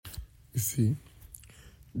You see,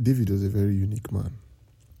 David was a very unique man.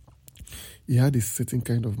 He had a certain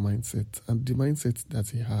kind of mindset, and the mindset that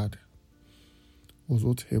he had was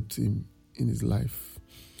what helped him in his life.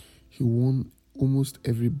 He won almost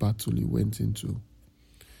every battle he went into.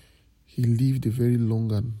 He lived a very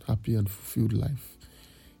long and happy and fulfilled life.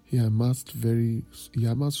 He amassed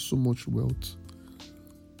so much wealth.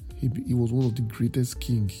 He was one of the greatest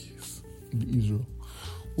kings in Israel.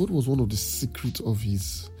 What was one of the secrets of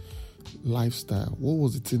his lifestyle? What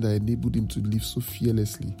was the thing that enabled him to live so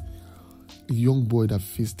fearlessly? A young boy that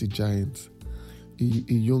faced a giant, a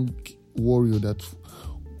young warrior that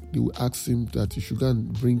they would ask him that he should go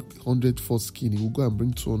and bring 100 for skin. He would go and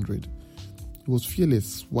bring 200. He was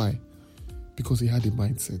fearless. Why? Because he had a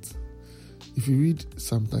mindset. If you read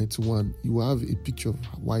Psalm 91, you will have a picture of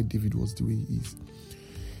why David was the way he is.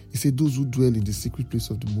 He said, "Those who dwell in the secret place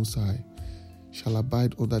of the Most High shall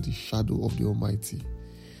abide under the shadow of the Almighty."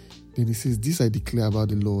 Then he says, "This I declare about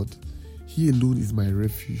the Lord. He alone is my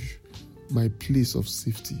refuge, my place of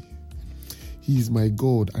safety. He is my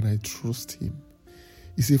God, and I trust him."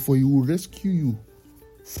 He said, "For he will rescue you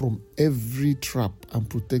from every trap and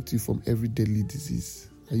protect you from every deadly disease."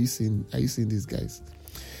 Are you seeing this, guys?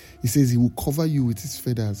 He says he will cover you with his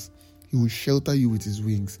feathers. He will shelter you with his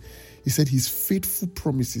wings. He said his faithful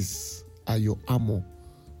promises are your armor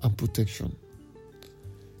and protection.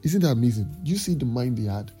 Isn't that amazing? You see the mind he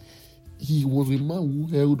had. He was a man who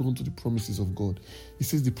held on to the promises of God. He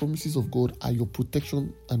says the promises of God are your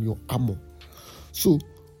protection and your armor. So,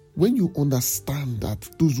 when you understand that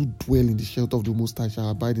those who dwell in the shelter of the Most High shall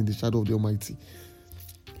abide in the shadow of the Almighty,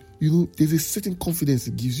 there's a certain confidence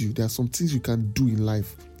it gives you. There are some things you can do in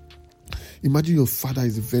life. Imagine your father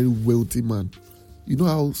is a very wealthy man. You know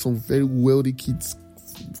how some very wealthy kids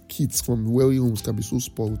from wealthy homes can be so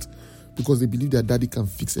spoiled because they believe their daddy can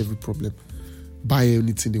fix every problem, buy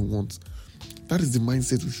anything they want. That is the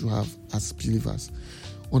mindset we should have as believers.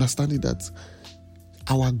 Understanding that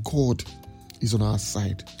our God is on our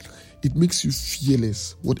side. It makes you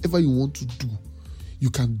fearless. Whatever you want to do, you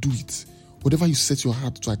can do it. Whatever you set your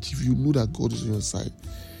heart to achieve, you know that God is on your side.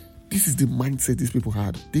 This is the mindset these people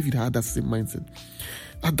had. David had that same mindset.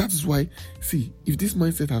 And that is why, if this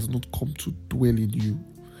mindset has not come to dwell in you,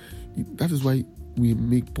 that is why we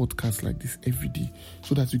make podcasts like this every day,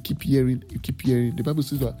 so that you keep hearing. The Bible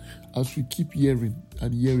says that as we keep hearing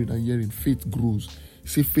and hearing, faith grows.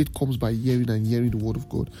 Say faith comes by hearing and hearing the word of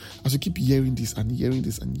God. As you keep hearing this and hearing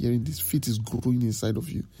this and hearing this, faith is growing inside of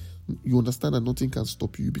you. You understand that nothing can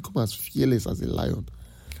stop you. You become as fearless as a lion.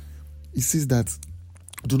 It says that,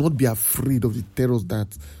 "Do not be afraid of the terrors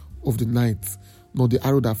of the night, nor the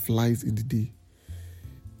arrow that flies in the day."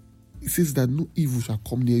 It says that no evil shall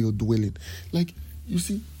come near your dwelling.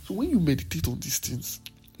 So when you meditate on these things,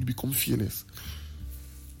 you become fearless.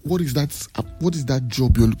 What is that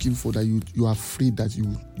job you're looking for that you are afraid that you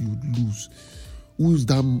lose? Who is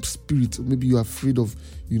that spirit? Maybe you're afraid of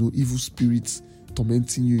evil spirits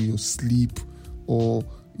tormenting you in your sleep, or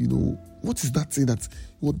what is that thing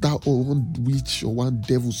or one witch or one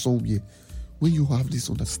devil somewhere? When you have this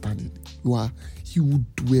understanding, he who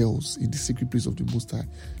dwells in the secret place of the Most High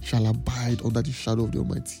shall abide under the shadow of the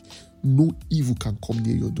Almighty. No evil can come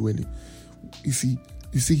near your dwelling. You see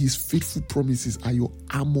his faithful promises are your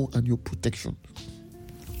armor and your protection.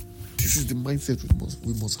 This is the mindset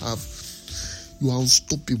we must have. You are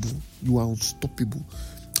unstoppable. You are unstoppable.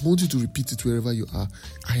 I want you to repeat it wherever you are.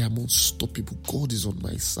 I am unstoppable. God is on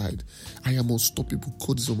my side. I am unstoppable.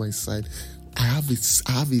 God is on my side. I have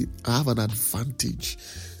an advantage.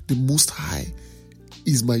 The Most High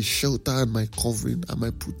is my shelter and my covering and my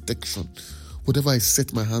protection. Whatever I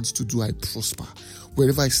set my hands to do, I prosper.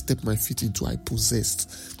 Wherever I step my feet into, I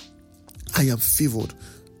possess. I am favored.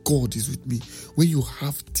 God is with me. When you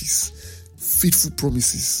have these faithful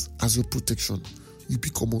promises as your protection, you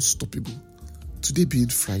become unstoppable. Today being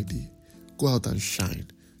Friday, go out and shine.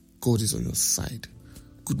 God is on your side.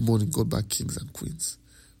 Good morning, God back kings and queens.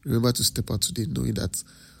 Remember to step out today knowing that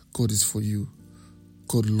God is for you.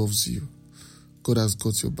 God loves you. God has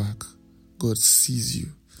got your back. God sees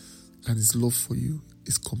you. And his love for you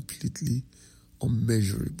is completely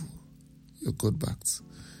unmeasurable. You're God backed.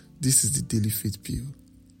 This is the Daily Faith Pill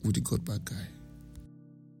with the God back guy.